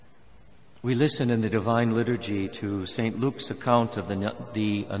We listen in the Divine Liturgy to St. Luke's account of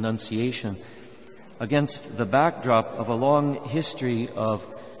the Annunciation against the backdrop of a long history of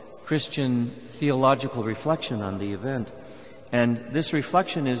Christian theological reflection on the event. And this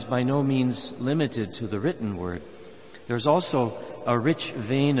reflection is by no means limited to the written word. There's also a rich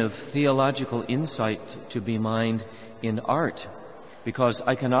vein of theological insight to be mined in art, because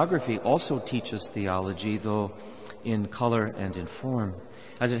iconography also teaches theology, though in color and in form.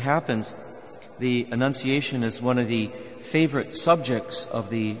 As it happens, the Annunciation is one of the favorite subjects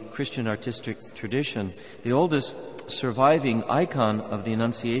of the Christian artistic tradition. The oldest surviving icon of the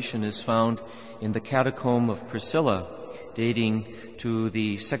Annunciation is found in the Catacomb of Priscilla, dating to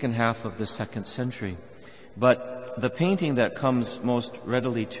the second half of the 2nd century. But the painting that comes most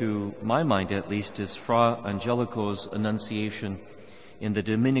readily to my mind, at least, is Fra Angelico's Annunciation in the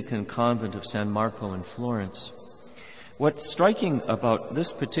Dominican convent of San Marco in Florence. What's striking about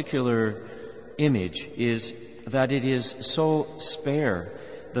this particular image is that it is so spare.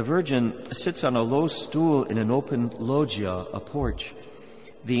 The Virgin sits on a low stool in an open loggia, a porch.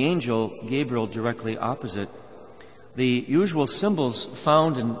 The angel, Gabriel, directly opposite. The usual symbols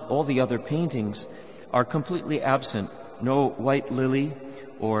found in all the other paintings are completely absent. No white lily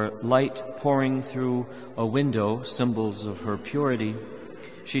or light pouring through a window, symbols of her purity.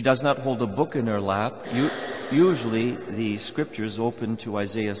 She does not hold a book in her lap. Usually the scriptures open to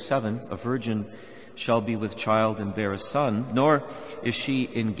Isaiah 7, a virgin shall be with child and bear a son, nor is she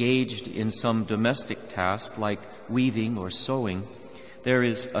engaged in some domestic task like weaving or sewing. There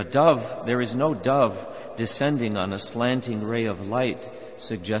is no dove descending on a slanting ray of light,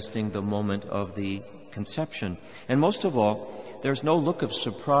 suggesting the moment of the conception. And most of all, there's no look of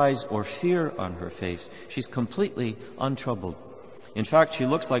surprise or fear on her face. She's completely untroubled. In fact, she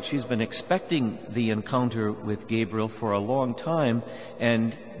looks like she's been expecting the encounter with Gabriel for a long time,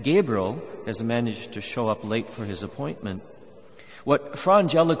 and Gabriel has managed to show up late for his appointment. What Fra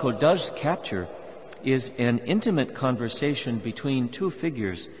Angelico does capture is an intimate conversation between two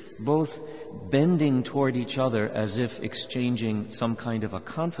figures, both bending toward each other as if exchanging some kind of a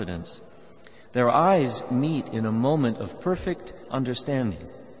confidence. Their eyes meet in a moment of perfect understanding.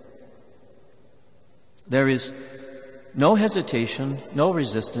 There is no hesitation, no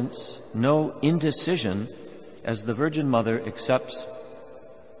resistance, no indecision, as the Virgin Mother accepts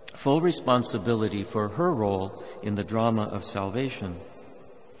full responsibility for her role in the drama of salvation.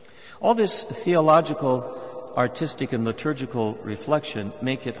 All this theological, artistic, and liturgical reflection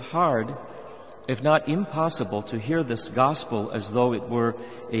make it hard, if not impossible, to hear this gospel as though it were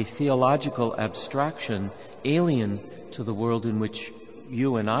a theological abstraction alien to the world in which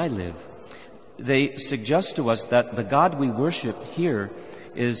you and I live. They suggest to us that the God we worship here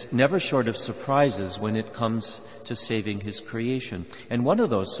is never short of surprises when it comes to saving His creation. And one of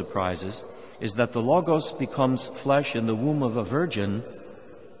those surprises is that the Logos becomes flesh in the womb of a virgin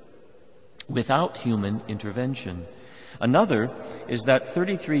without human intervention. Another is that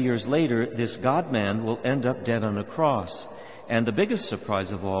 33 years later, this God-man will end up dead on a cross. And the biggest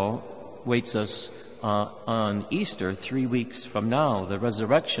surprise of all waits us on Easter, 3 weeks from now, the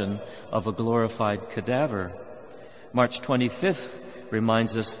resurrection of a glorified cadaver. March 25th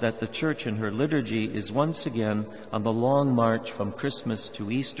reminds us that the Church in her liturgy is once again on the long march from Christmas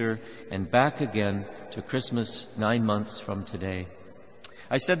to Easter and back again to Christmas 9 months from today.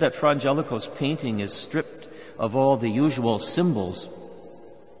 I said that Fra Angelico's painting is stripped of all the usual symbols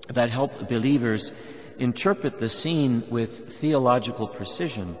that help believers interpret the scene with theological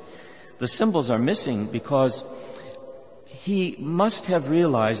precision. The symbols are missing because he must have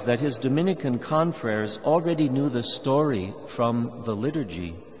realized that his Dominican confreres already knew the story from the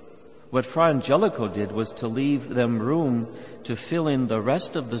liturgy. What Fra Angelico did was to leave them room to fill in the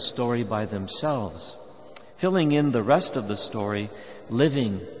rest of the story by themselves. Filling in the rest of the story,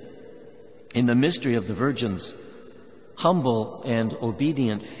 living in the mystery of the Virgin's humble and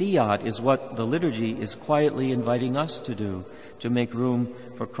obedient fiat, is what the liturgy is quietly inviting us to do, to make room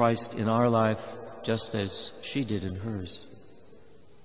for Christ in our life just as she did in hers.